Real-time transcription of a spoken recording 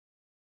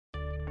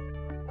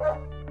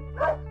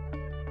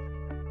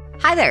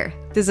Hi there,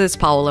 this is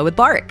Paola with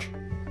Bark.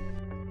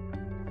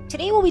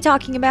 Today we'll be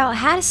talking about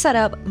how to set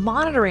up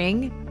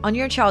monitoring on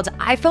your child's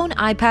iPhone,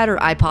 iPad, or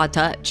iPod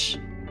Touch.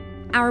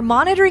 Our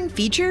monitoring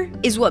feature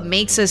is what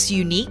makes us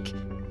unique.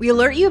 We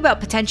alert you about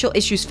potential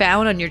issues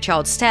found on your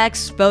child's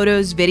texts,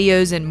 photos,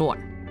 videos, and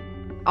more.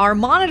 Our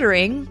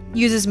monitoring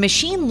uses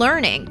machine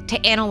learning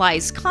to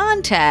analyze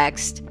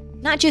context,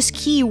 not just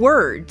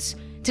keywords,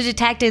 to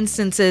detect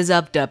instances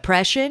of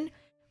depression,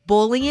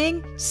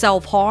 bullying,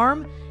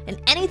 self-harm, and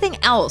anything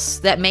else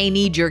that may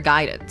need your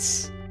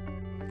guidance.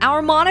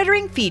 Our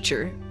monitoring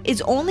feature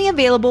is only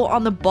available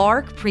on the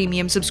Bark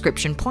Premium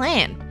subscription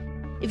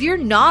plan. If you're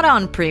not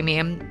on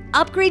Premium,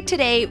 upgrade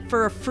today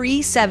for a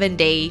free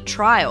 7-day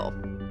trial.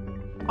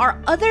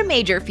 Our other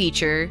major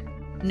feature,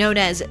 known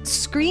as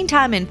Screen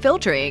Time and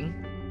Filtering,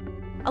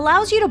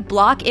 allows you to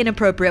block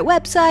inappropriate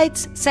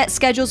websites, set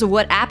schedules of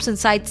what apps and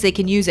sites they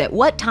can use at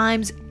what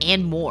times,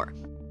 and more.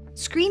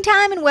 Screen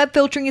time and web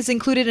filtering is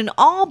included in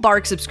all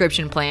Bark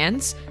subscription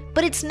plans,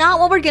 but it's not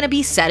what we're going to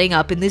be setting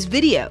up in this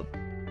video.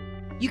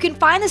 You can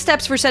find the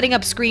steps for setting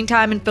up screen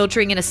time and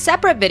filtering in a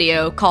separate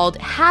video called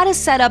How to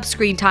Set Up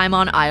Screen Time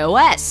on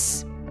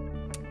iOS,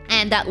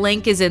 and that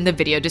link is in the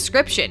video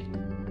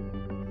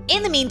description.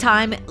 In the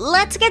meantime,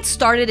 let's get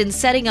started in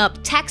setting up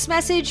text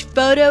message,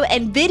 photo,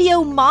 and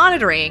video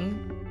monitoring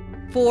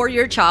for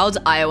your child's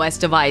iOS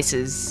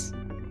devices.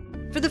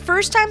 For the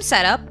first time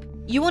setup,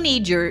 you will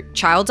need your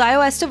child's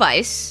iOS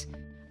device,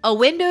 a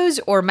Windows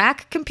or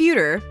Mac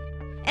computer,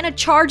 and a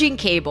charging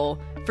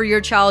cable for your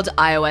child's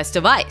iOS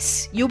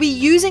device. You'll be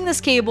using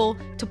this cable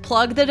to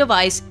plug the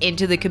device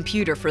into the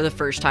computer for the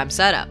first time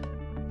setup.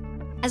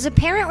 As a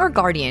parent or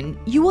guardian,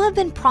 you will have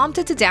been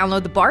prompted to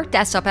download the Bark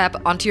desktop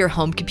app onto your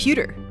home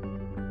computer.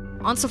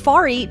 On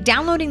Safari,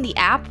 downloading the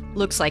app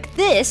looks like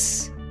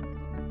this,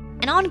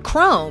 and on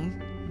Chrome,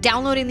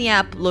 downloading the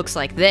app looks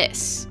like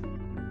this.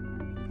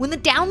 When the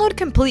download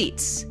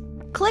completes,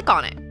 click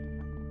on it.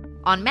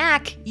 On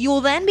Mac, you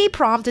will then be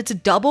prompted to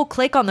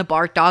double-click on the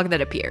Bark dog that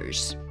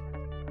appears.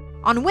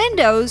 On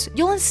Windows,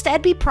 you'll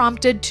instead be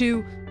prompted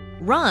to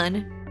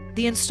run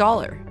the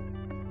installer.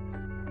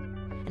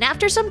 And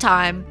after some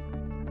time,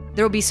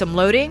 there will be some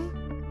loading,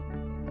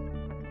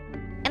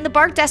 and the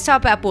Bark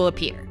desktop app will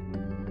appear.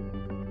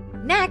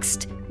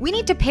 Next, we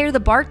need to pair the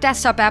Bark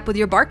desktop app with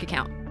your Bark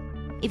account.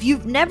 If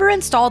you've never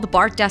installed the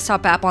Bark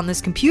desktop app on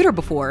this computer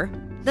before,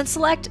 then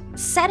select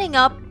Setting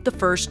Up the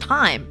First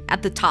Time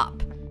at the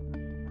top,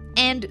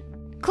 and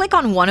click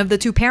on one of the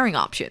two pairing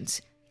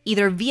options,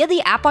 either via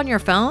the app on your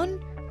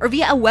phone or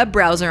via a web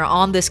browser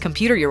on this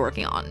computer you're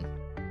working on.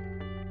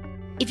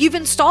 If you've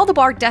installed the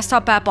Bark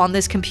desktop app on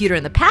this computer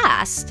in the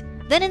past,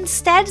 then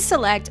instead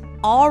select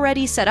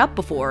Already Set Up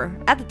Before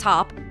at the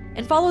top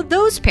and follow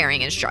those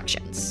pairing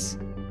instructions.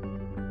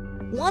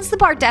 Once the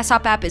Bark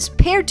desktop app is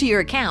paired to your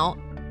account,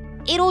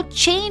 it'll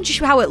change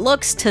how it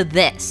looks to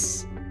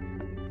this.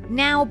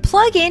 Now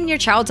plug in your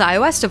child's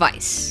iOS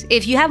device.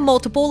 If you have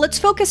multiple, let's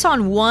focus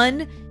on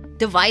one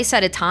device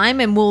at a time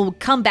and we'll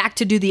come back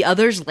to do the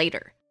others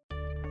later.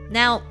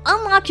 Now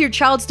unlock your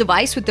child's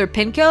device with their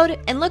PIN code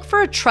and look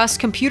for a Trust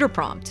Computer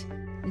prompt,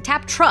 and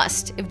tap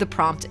Trust if the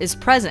prompt is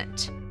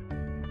present.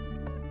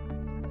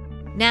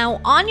 Now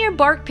on your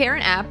Bark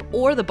parent app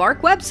or the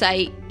Bark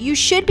website, you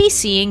should be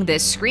seeing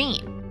this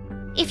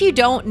screen. If you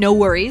don't, no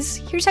worries,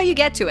 here's how you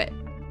get to it.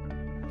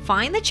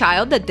 Find the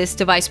child that this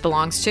device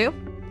belongs to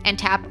and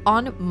tap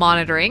on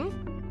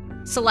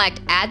Monitoring,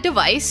 select Add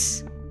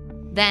Device,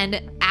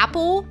 then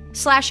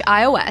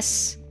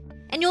Apple/iOS,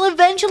 and you'll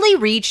eventually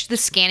reach the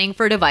Scanning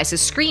for Devices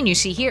screen you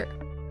see here.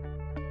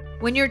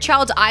 When your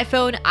child's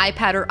iPhone,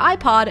 iPad, or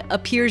iPod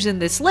appears in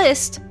this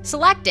list,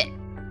 select it.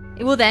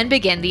 It will then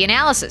begin the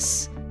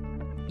analysis.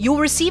 You'll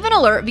receive an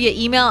alert via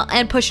email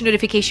and push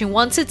notification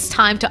once it's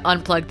time to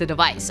unplug the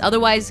device.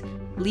 Otherwise,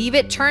 leave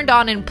it turned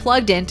on and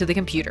plugged into the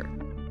computer.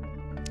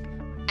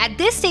 At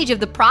this stage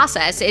of the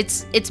process,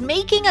 it's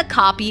making a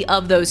copy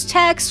of those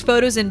texts,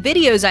 photos, and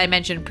videos I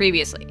mentioned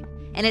previously,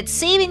 and it's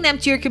saving them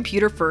to your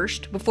computer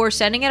first before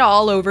sending it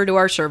all over to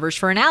our servers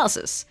for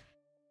analysis.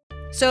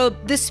 So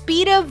the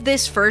speed of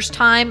this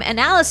first-time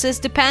analysis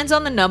depends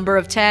on the number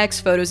of texts,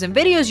 photos, and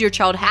videos your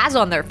child has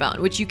on their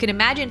phone, which you can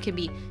imagine can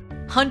be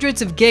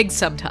hundreds of gigs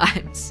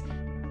sometimes.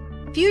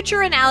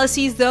 Future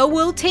analyses, though,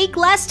 will take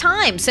less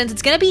time since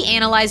it's going to be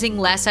analyzing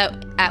less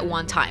at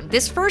one time.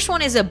 This first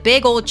one is a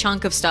big old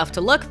chunk of stuff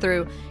to look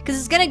through because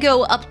it's going to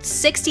go up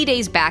 60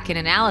 days back in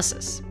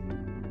analysis.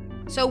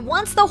 So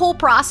once the whole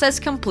process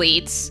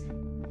completes,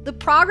 the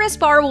progress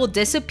bar will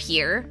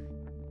disappear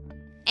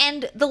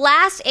and the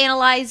last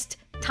analyzed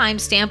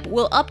timestamp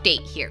will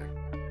update here.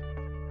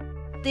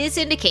 This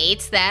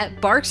indicates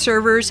that Bark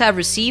servers have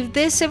received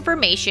this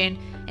information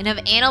and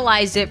have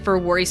analyzed it for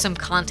worrisome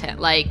content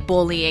like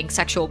bullying,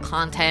 sexual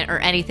content, or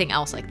anything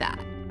else like that.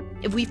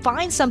 If we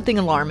find something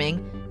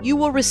alarming, you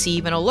will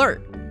receive an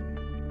alert.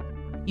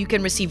 You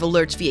can receive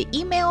alerts via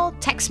email,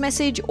 text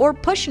message, or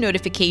push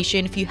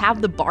notification if you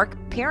have the Bark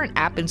parent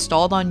app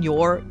installed on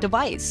your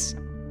device.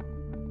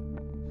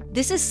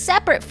 This is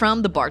separate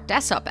from the Bark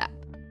desktop app.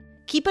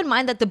 keep in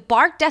mind that the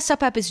Bark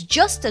desktop app is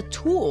just a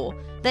tool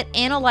that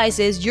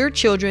analyzes your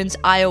children's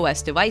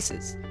iOS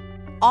devices.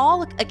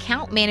 All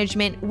account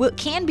management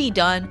can be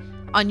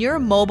done on your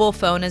mobile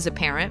phone as a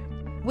parent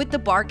with the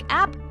Bark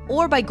app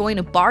or by going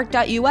to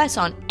bark.us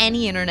on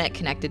any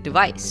internet-connected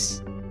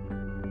device.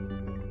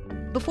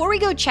 Before we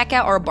go check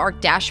out our Bark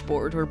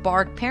dashboard or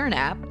Bark parent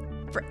app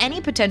for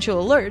any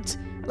potential alerts,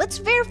 let's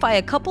verify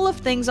a couple of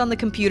things on the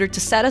computer to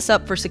set us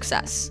up for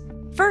success.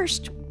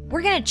 First,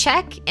 we're going to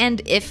check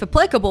and, if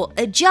applicable,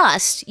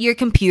 adjust your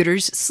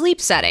computer's sleep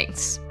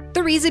settings.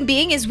 The reason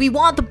being is we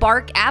want the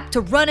Bark app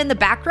to run in the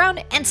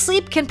background, and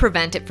sleep can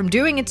prevent it from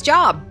doing its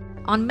job.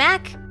 On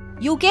Mac,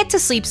 you'll get to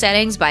sleep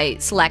settings by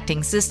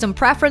selecting System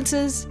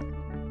Preferences,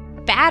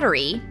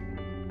 Battery,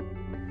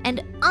 and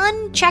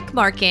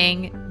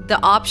uncheckmarking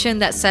the option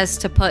that says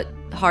to put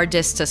hard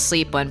disk to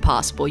sleep when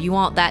possible. You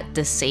want that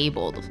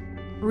disabled.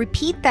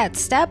 Repeat that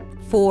step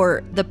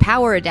for the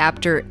power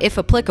adapter if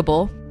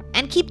applicable,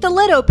 and keep the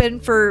lid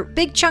open for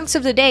big chunks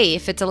of the day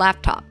if it's a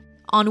laptop.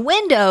 On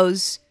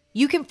Windows,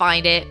 you can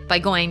find it by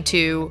going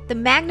to the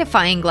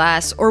magnifying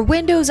glass or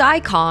Windows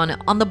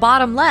icon on the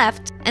bottom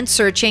left and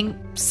searching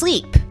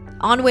Sleep.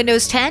 On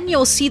Windows 10,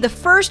 you'll see the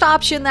first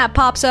option that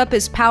pops up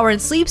is Power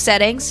and Sleep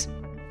Settings.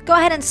 Go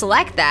ahead and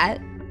select that,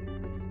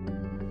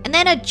 and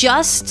then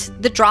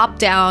adjust the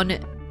drop-down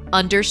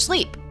under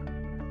Sleep.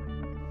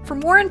 For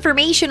more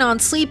information on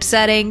sleep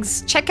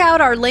settings, check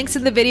out our links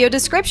in the video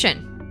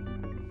description.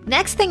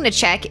 Next thing to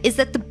check is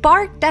that the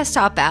Bark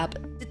desktop app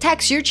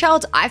detects your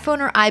child's iPhone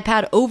or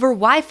iPad over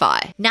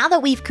Wi-Fi now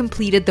that we've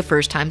completed the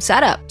first-time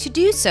setup. To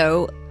do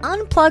so,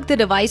 unplug the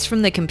device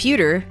from the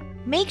computer,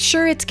 make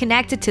sure it's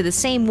connected to the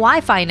same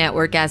Wi-Fi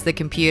network as the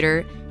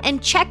computer,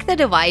 and check the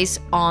device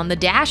on the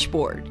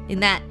dashboard in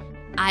that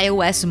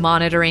iOS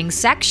monitoring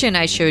section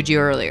I showed you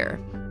earlier.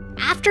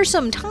 After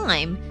some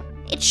time,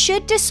 it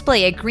should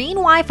display a green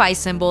Wi-Fi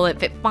symbol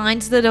if it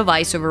finds the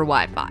device over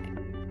Wi-Fi.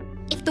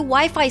 If the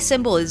Wi-Fi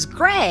symbol is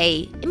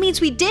gray, it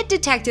means we did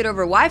detect it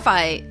over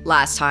Wi-Fi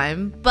last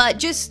time, but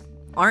just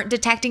aren't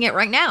detecting it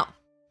right now.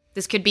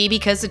 This could be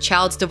because the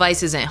child's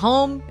device isn't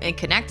home and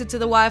connected to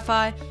the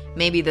Wi-Fi.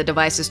 Maybe the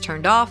device is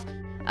turned off.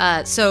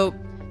 So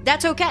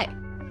that's okay.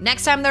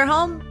 Next time they're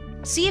home,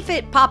 see if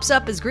it pops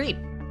up as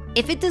green.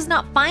 If it does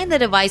not find the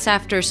device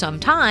after some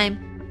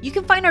time, you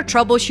can find our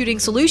troubleshooting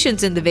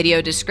solutions in the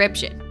video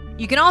description.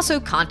 You can also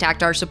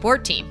contact our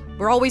support team.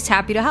 We're always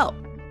happy to help.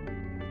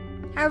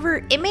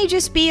 However, it may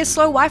just be a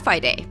slow Wi-Fi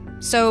day,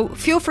 so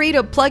feel free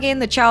to plug in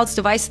the child's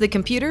device to the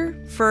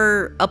computer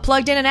for a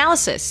plugged-in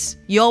analysis.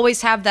 You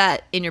always have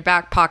that in your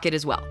back pocket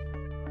as well.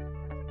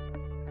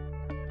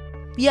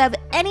 If you have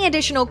any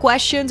additional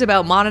questions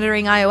about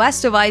monitoring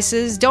iOS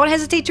devices, don't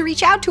hesitate to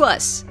reach out to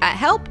us at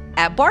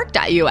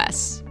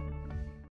help@bark.us.